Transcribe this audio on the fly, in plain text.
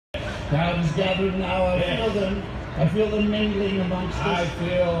Crowd is gathered now. I feel them. I feel them mingling amongst us. I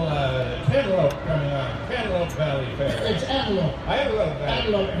feel Antelope coming on. Antelope Valley Fair. It's Antelope.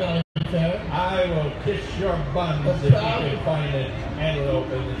 Antelope Valley Fair. I will kiss your buns if you can find an antelope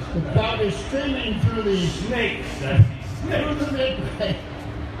in this. The crowd is streaming through the Snakes. through the midway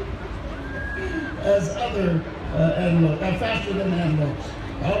as other antelope, faster than antelopes.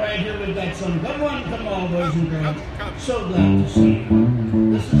 All right, here we've got some. Come on, come on, boys and girls. So glad to see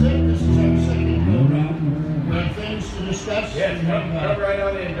you. This is it. This is our second go-round. We have things to discuss. Yes, come right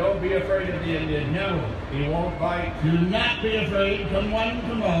on in. Don't be afraid of the Indian. No, he won't bite. Do not be afraid. Come one,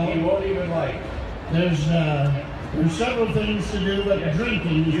 come all. He won't even like. There's several things to do, but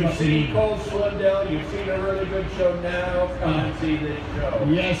drinking is You've what we seen need. Cole Swindell. You've seen a really good show. Now come and see this show.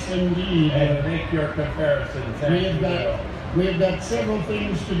 Yes, indeed. And make your comparisons. We have got several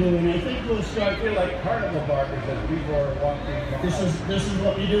things to do, and I think we'll start. I feel like carnival barkers as people are walking by. This is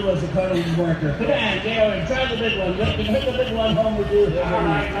what we do as a carnival worker. Come on, get on, try the big one. You can hit the big one home with you. All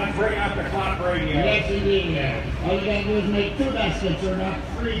right, let's bring out the clock radio. Yes, indeed. All you gotta do is make 2 baskets or not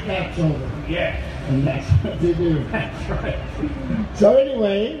 3 caps over. Yes. And that's what they do. That's right. So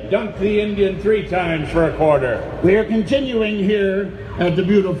anyway, Dunk the Indian 3 times for a quarter. we are continuing here at the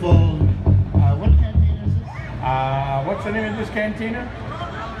beautiful, what canteen is this? What's the name of this cantina?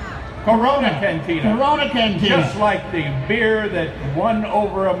 Corona Cantina. Corona Cantina. Just like the beer that won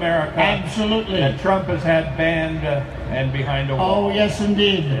over America. Absolutely. That Trump has had banned and behind a wall. Oh, yes,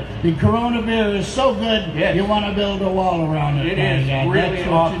 indeed. The Corona beer is so good, Yes. you want to build a wall around it. It is really That's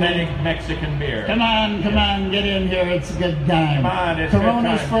what you authentic need. Mexican beer. Come on, get in here. It's a good time. Come on, it's a good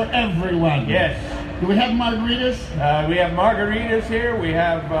Corona's time. for everyone. Yes. Do we have margaritas? We have margaritas here. We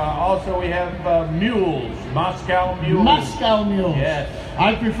have also mules, Moscow mules. Moscow mules. Yes.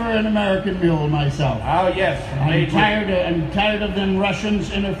 I prefer an American mule myself. Oh yes. I'm tired of them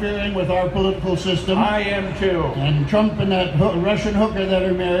Russians interfering with our political system. I am too. And Trump and that Russian hooker that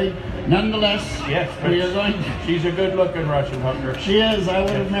are married. Nonetheless, Yes, but we are going. she's a good-looking Russian hooker. She is. I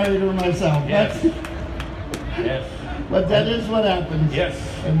would have married her myself. Yes. But, Yes. but that is what happens. Yes.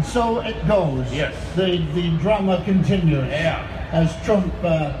 And so it goes. Yes. The drama continues. Yeah. As Trump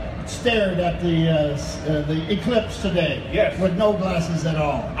stared at the eclipse today. Yes. With no glasses at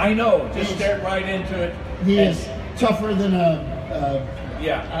all. I know. Just stared right into it. He And- is tougher than a.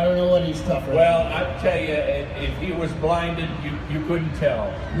 Yeah. I don't know what he's tougher. Well, I tell you, if he was blinded, you couldn't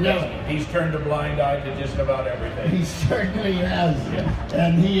tell. No. He's turned a blind eye to just about everything. He certainly has.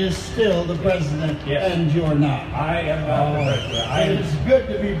 And he is still the president, Yes. and you're not. I am not the president. It is good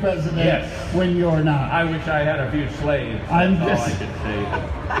to be president Yes. when you're not. I wish I had a few slaves. I'm That's all just- I could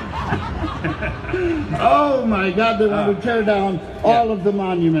say. Oh my God, they want to tear down all of the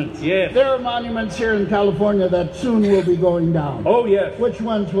monuments. Yes. There are monuments here in California that soon will be going down. Oh yes. Which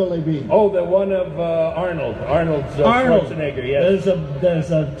ones will they be? Oh, the one of Arnold's Arnold. Schwarzenegger. Yes.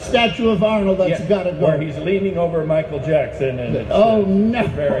 There's a statue of Arnold that's Yes, got to go. where he's leaning over Michael Jackson, and it's Oh no!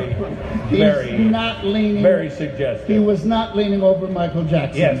 very, He's very, not leaning. very suggestive. He was not leaning over Michael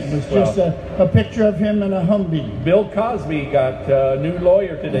Jackson. Yes, It was well- just a picture of him in a Humvee. Bill Cosby got a new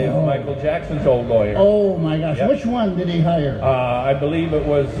lawyer today, Michael Jackson's old lawyer. Oh my gosh! Yep. Which one did he hire? I believe it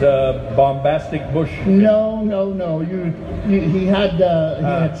was Bombastic Bush. No. He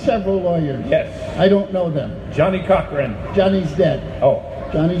had several lawyers. Yes. I don't know them. Johnny Cochran. Johnny's dead. Oh,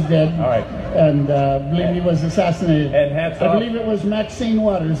 Johnny's dead. all right. And I believe he was assassinated. And hats I off. believe it was Maxine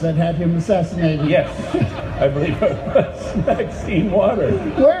Waters that had him assassinated. Yes, I believe it was Maxine Waters.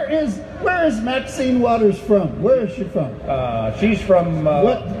 Where is Maxine Waters from? Where is she from? She's from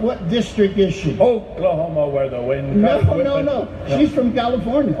What district is she? Oklahoma, where the wind comes. No. She's from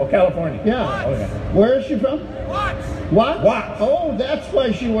California. Oh, California. Yeah. Okay. Where is she from? Watts. What? Watts. Oh, that's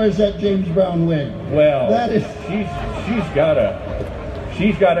why she wears that James Brown wig. Well, That is.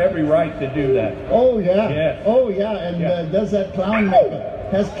 she's got every right to do that. Oh yeah. Yes. Oh yeah. And Yeah. does that clown makeup?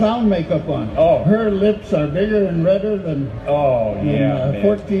 Has clown makeup on. Oh. Her lips are bigger and redder than Oh yeah. man.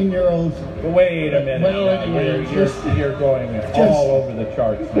 14-year-olds. Wait a minute. Well, now. anyway, you're going all over the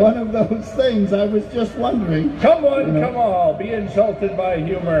charts. now. One of those things. I was just wondering. Come on, be insulted by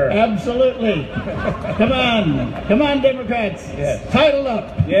humor. Absolutely. Come on, Democrats. Yes. Title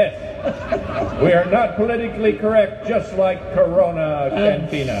up. Yes. We are not politically correct, just like Corona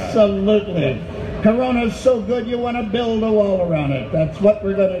Cantina. Absolutely. Corona's so good you want to build a wall around it. That's what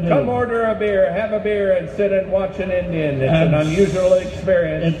we're going to do. Come order a beer, have a beer, and sit and watch an Indian. It's an unusual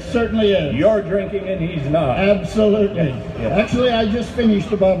experience. It certainly is. You're drinking and he's not. Absolutely. Yes. Actually, I just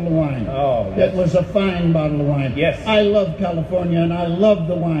finished a bottle of wine. Oh, yes. It was a fine bottle of wine. Yes. I love California and I love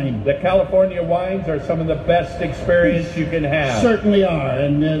the wine. The California wines are some of the best experience you can have. Certainly are.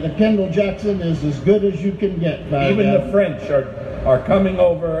 And the Kendall Jackson is as good as you can get. Even the French are coming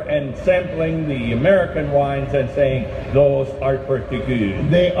over and sampling the American wines and saying, those are pretty good.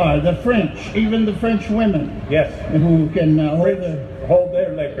 They are. The French, even the French women. Yes. Who can hold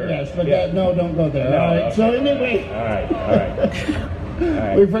their liquor. Yes, but no, don't go there. No, all right. okay. So anyway. All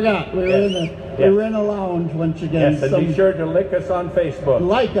right. We forgot. We were in a lounge once again. Yes, and be sure to like us on Facebook.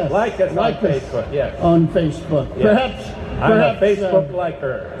 Like us on Facebook, yes. On Facebook. Yes. Perhaps I'm a Facebook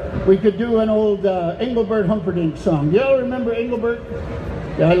liker. We could do an old Engelbert Humperdinck song. Y'all remember Engelbert?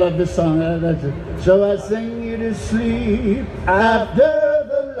 Yeah, I love this song. That's it. So I sing you to sleep after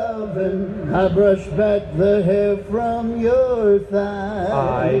the loving. I brush back the hair from your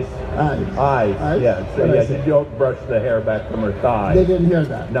thighs. Eyes. Yes. You don't brush the hair back from her thighs. They didn't hear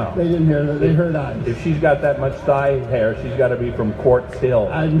that. No. They didn't hear that. They heard eyes. If she's got that much thigh hair, she's got to be from Quartz Hill.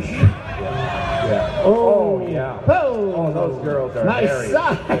 I'm sure. Yeah. Oh, yeah. Oh, those girls are nice hairy.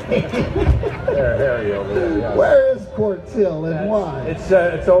 Side. They're hairy over there. Yeah. Where is Quartz Hill and why?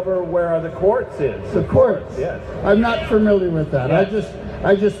 It's over where the quartz is. The quartz. Yes. I'm not familiar with that. Yes.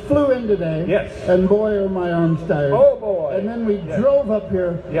 I just flew in today. Yes. And boy, are my arms tired. Oh boy. And then we drove up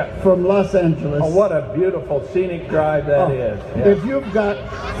here Yeah. from Los Angeles. Oh, what a beautiful scenic drive that is. Yeah. If you've got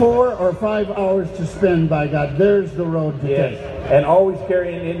 4 or 5 hours to spend, by God, there's the road to take. And always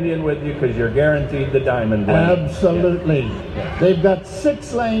carry an Indian with you because you're guaranteed the diamond lane. Absolutely. Yeah. They've got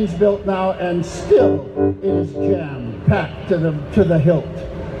 6 lanes built now, and still it is jammed, packed to the hilt.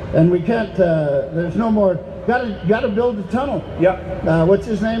 And we can't. There's no more. Got to build a tunnel. Yep. What's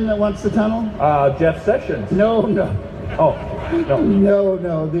his name that wants the tunnel? Jeff Sessions. No. Oh, no.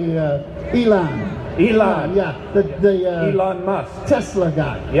 No. The Elon. Yeah. The Elon Musk. Tesla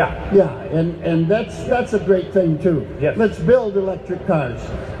guy. Yeah. And that's a great thing too. Yes. Let's build electric cars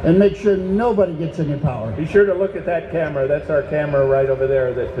and make sure nobody gets any power. Be sure to look at that camera. That's our camera right over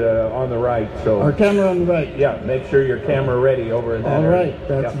there. That on the right. So our camera on the right. Yeah. Make sure your camera ready over in that All area. right.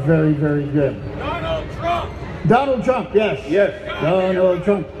 That's very, very good. Donald Trump, yes. Donald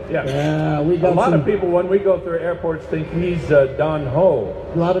Trump. Yeah. We got a lot of people when we go through airports think he's Don Ho.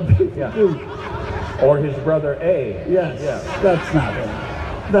 A lot of people do. Or his brother A. Yes. Yeah. That's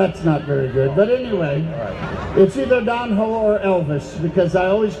not very good. But anyway, it's either Don Ho or Elvis because I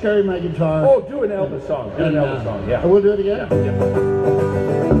always carry my guitar. Oh, do an Elvis song. Do an Elvis song. Yeah. We'll do it again.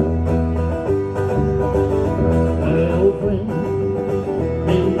 My old friend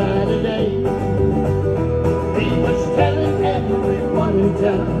came by today. He was telling everyone in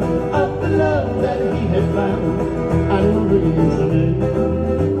town of the love that he had found. And the reason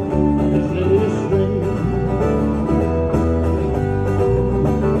his latest ring.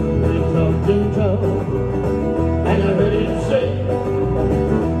 They talked and talked, and I heard him say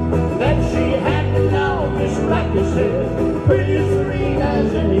that she had the longest black hair, pretty serene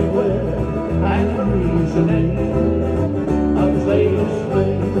as anywhere, and the reasoning of his latest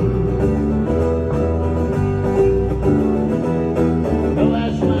ring.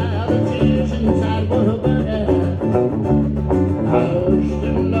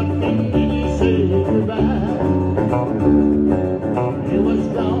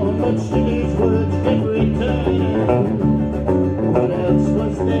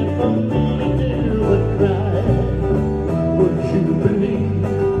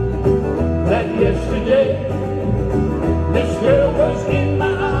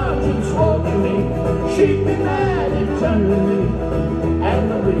 She'd be mad eternally, and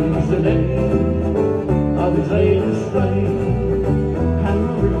the reasoning of his latest flame, and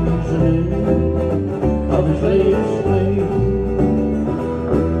the reasoning of his latest flame.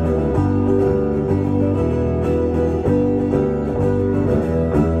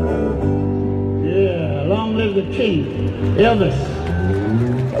 Yeah, long live the king, Elvis.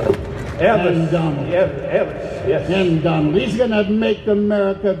 And Donald. Elvis, yes. And Donald. He's going to make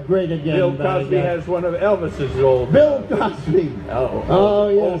America great again. Bill Cosby has one of Elvis's old... Bill Cosby. Oh,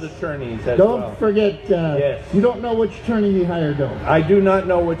 yes. Old attorneys as Don't well. forget, yes. You don't know which attorney he hired, though. I do not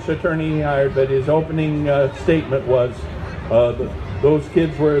know which attorney he hired, but his oopening statement was, those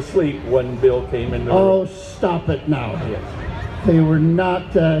kids were asleep when Bill came in the room. Oh, stop it now. Yes. They were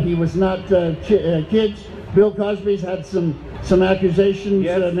not, he was not kids. Bill Cosby's had some some accusations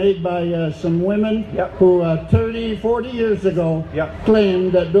Yes. made by some women Yep. who 30, 40 years ago Yep.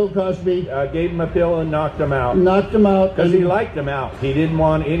 claimed that Bill Cosby Gave him a pill and knocked him out. knocked him out. Because he and- liked him out. He didn't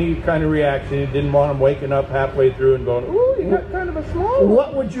want any kind of reaction. He didn't want him waking up halfway through and going, "Ooh, you got kind of a small one."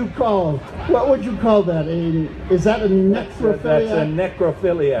 What would you call that? Is that a necrophiliac? That's a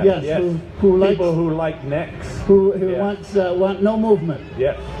necrophiliac. Yes, who likes- people who like necks. who Yeah. want no movement.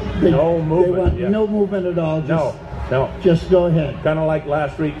 Yes. They, No movement. They want yeah. no movement at all. Just, No. Just go ahead. Kind of like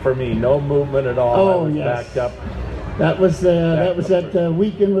last week for me. No movement at all. Oh, I was yes. backed up. That was that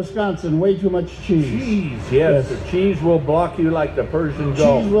week in Wisconsin. Way too much cheese. Cheese, yes. The cheese will block you like the Persian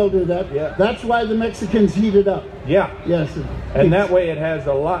Gulf. Cheese will do that. Yeah. That's why the Mexicans heat it up. Yeah. Yes. And that way it has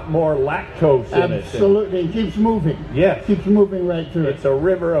a lot more lactose in it. Absolutely. It keeps moving. Yes. Keeps moving right through It's it. a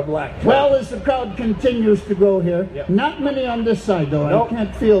river of lactose. Well, as the crowd continues to go here, Yep. not many on this side though. Nope. I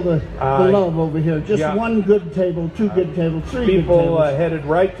can't feel the love over here. Just yeah. one good table, two good tables, three good People tables. headed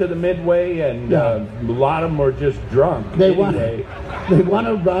right to the midway, and Yeah. a lot of them were just drunk. They anyway. want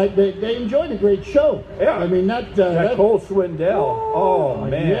to ride. They enjoyed a great show. Yeah. I mean that Cole Swindell. Oh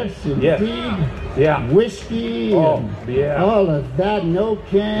man. Yes, indeed. Yeah. Whiskey. Oh, and yeah. all of that. No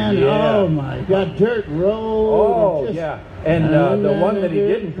can. Yeah. Oh my God. Dirt road. Oh just- yeah. And the one that he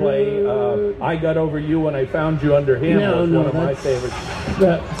didn't play, I Got Over You When I Found You Under Him, was one of my favorites.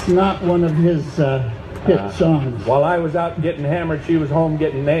 That's not one of his hit songs. While I was out getting hammered, she was home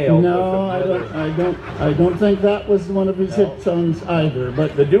getting nailed. No, I don't think that was one of his hit songs either.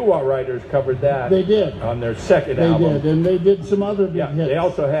 But The Doo-Wah Riders covered that. They did. On their second they album. did, and they did some other big Yeah, hits. they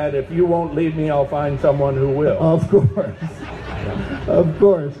also had If You Won't Leave Me, I'll Find Someone Who Will. Of course. Of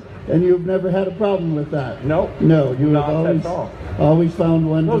course. And you've never had a problem with that? No. No, you Not have at all. always found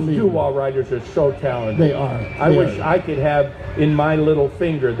one Those to leave. Doo-Wah Riders are so talented. They are. I They wish are. I could have in my little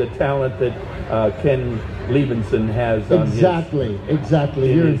finger the talent that Ken Levinson has on Exactly.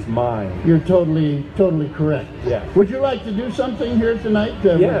 his mind. You're totally correct. Yeah. Would you like to do something here tonight?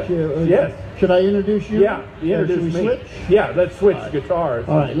 Yes, yes. Should I introduce you? Yeah, introduce should we me. switch? Yeah, let's switch guitars.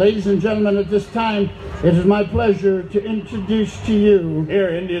 All right, ladies and gentlemen, at this time, it is my pleasure to introduce to you. Here,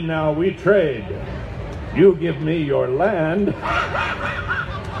 Indian, now we trade. You give me your land.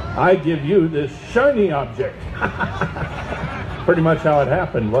 I give you this shiny object. Pretty much how it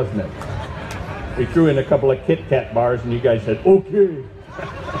happened, wasn't it? We threw in a couple of Kit Kat bars and you guys said, okay.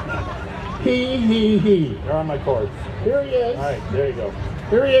 He. There are my chords. Here he is. All right, there you go.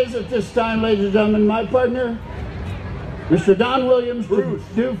 Here he is at this time, ladies and gentlemen, my partner, Mr. Don Williams. Bruce.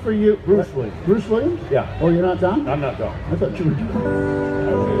 To do for you. Bruce Williams. Bruce Williams? Yeah. Oh, you're not Don? I'm not done. I thought you were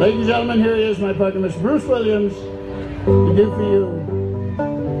Don. Ladies and gentlemen, here he is, my partner, Mr. Bruce Williams, to do for you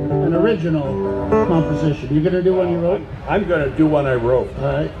an original composition. You gonna do one you wrote? I'm going to do one I wrote.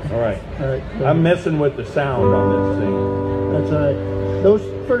 All right. All right. All right. I'm messing with the sound on this thing. That's all right. Those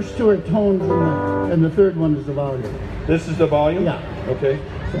first two are tones, and the third one is the volume. This is the volume? Yeah. Okay.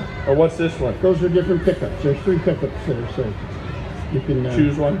 Or what's this one? Those are different pickups. There's three pickups there, so you can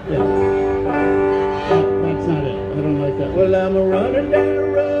Choose one? Yeah. That's not it. I don't like that. Well, I'm a running down the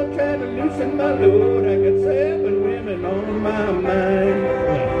road trying to loosen my load. I got 7 women on my mind.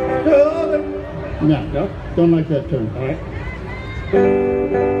 No, don't like that tone. All right. I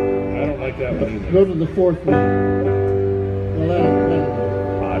don't like that one either. Go to the fourth one. The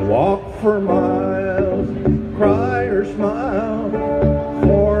letter. I'd walk for miles, cry or smile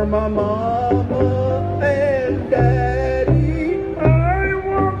for my mama and daddy. I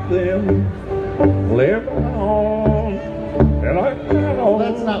want them live on and I Well,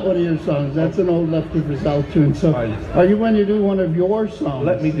 that's not one of your songs. That's an old Lefty Frizzell tune. So, are you going to do one of your songs?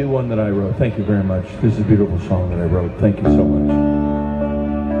 Let me do one that I wrote. Thank you very much. This is a beautiful song that I wrote. Thank you so much.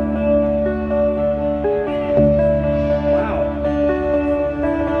 Wow.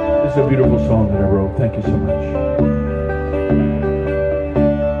 This is a beautiful song that I wrote. Thank you so much.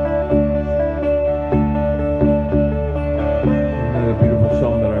 Another beautiful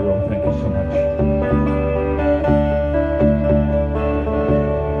song that I wrote. Thank you so much.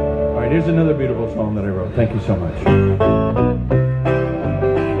 All right, here's another beautiful song that I wrote. Thank you so much.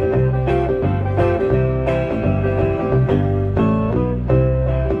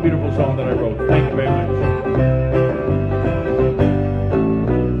 Beautiful song that I wrote. Thank you very much.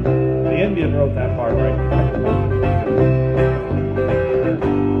 The Indian wrote that part, right?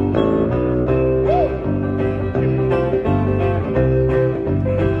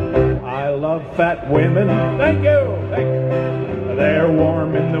 I love fat women. Thank you. Thank you. They're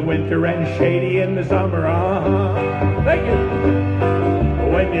warm in the winter and shady in the summer. Thank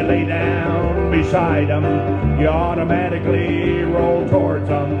you. when you lay down beside them, you automatically roll towards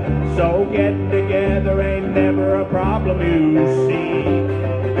them. So getting together ain't never a problem, you see.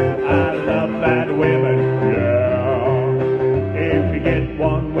 I love fat women, yeah. If you get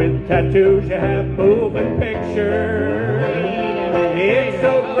one with tattoos, you have moving pictures. It's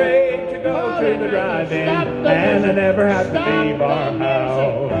so great to go to the drive-in, and I never have to leave our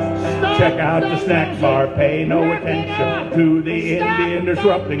house. Check out the snack bar, pay no attention to the Indian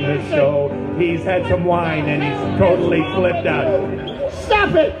disrupting the show. He's had some wine and he's totally flipped out.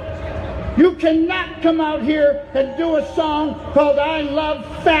 Stop it! You cannot come out here and do a song called I Love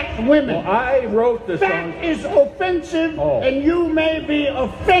Fat Women. Well, I wrote the song. Fat is offensive, and you may be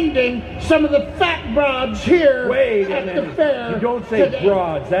offending some of the fat broads here at the fair. You don't say today.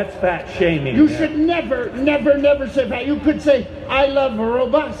 Broads, that's fat shaming. You should never, never, never say fat. You could say, I love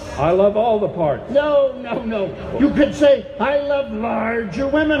robust. I love all the parts. No, no, no. You could say, I love larger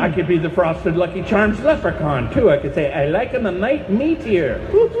women. I could be the Frosted Lucky Charms leprechaun, too. I could say, I like them a mite meatier.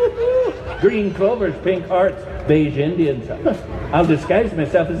 Green clovers, pink hearts, beige Indians. I'll disguise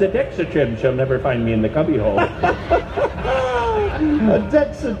myself as a Dexatrim. She'll never find me in the cubbyhole. A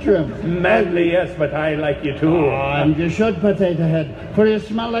Dexatrim. Madly, yes, but I like you too. And you should, Potato Head, for you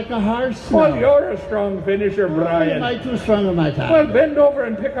smell like a horse now. Well, you're a strong finisher, Brian. Am I too strong on my time? Well, bend over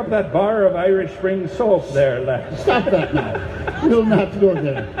and pick up that bar of Irish Spring soap there, lad. Stop that now. We'll not go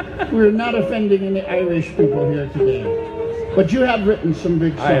there. We're not offending any Irish people here today. But you have written some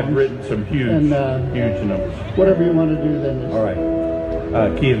big songs. I have written some huge, huge numbers. Whatever you want to do then. All right.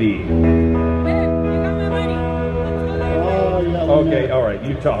 Key of E. Oh, yeah. Okay, all right.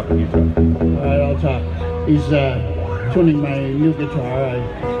 You talk. You talk. All right, I'll talk. He's tuning my new guitar. I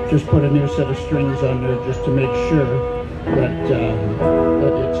just put a new set of strings on there just to make sure that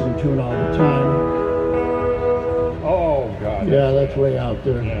it's in tune all the time. Oh, God. Yeah, that's way out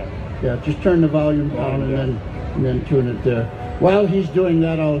there. Yeah, just turn the volume down and then tune it there. While he's doing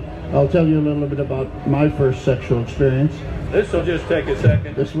that, I'll tell you a little bit about my first sexual experience. This will just take a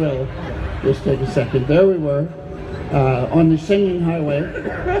second. This will just take a second. There we were on the singing highway,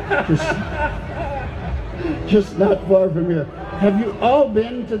 just not far from here. Have you all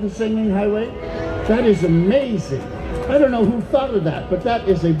been to the singing highway? That is amazing. I don't know who thought of that, but that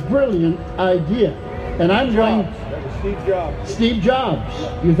is a brilliant idea. And I'm going. Steve Jobs. Steve Jobs.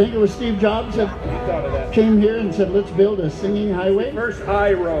 You think it was Steve Jobs that came here and said, let's build a singing highway? First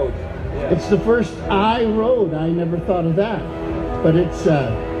I road. Yeah. It's the first I road. I never thought of that. But it's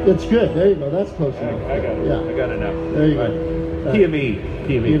good. There you go. That's close enough. I got it. Yeah. I got enough. There you go. Key of E.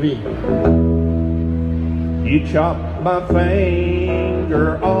 Key of E. Key of E. You chopped my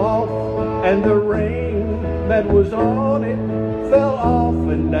finger off, and the ring that was on it fell off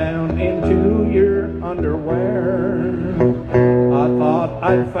and down into your underwear. I thought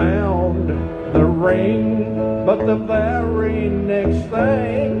I'd found the ring, but the very next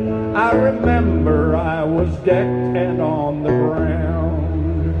thing I remember, I was decked and on the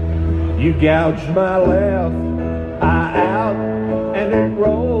ground. You gouged my left eye out, and it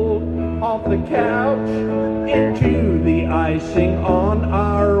rolled off the couch into the icing on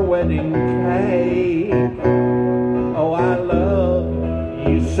our wedding cake. Oh, I love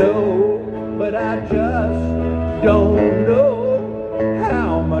you so, but I just don't know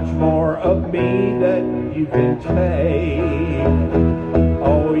how much more of me that you can take.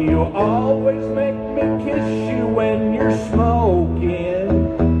 Oh, you always make me kiss you when you're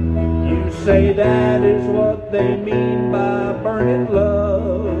smoking. You say that is what they mean by burning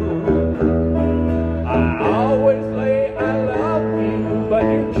love. I always say I love you, but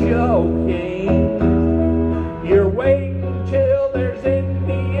you're joking. You're waiting till there's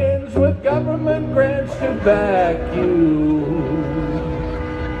Indians with government grants to back you.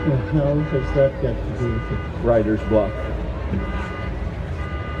 What the hell has that got to do with it? Writer's block.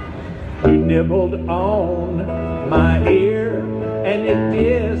 You nibbled on my ear and it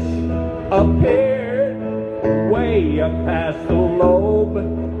disappeared way up past the lobe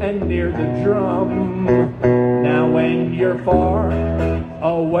and near the drum. Now when you're far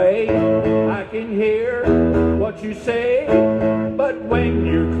away, I can hear what you say, but when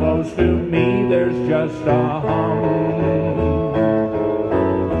you're close to me, there's just a hum.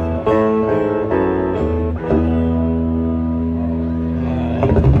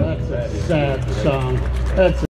 That's a sad song. That's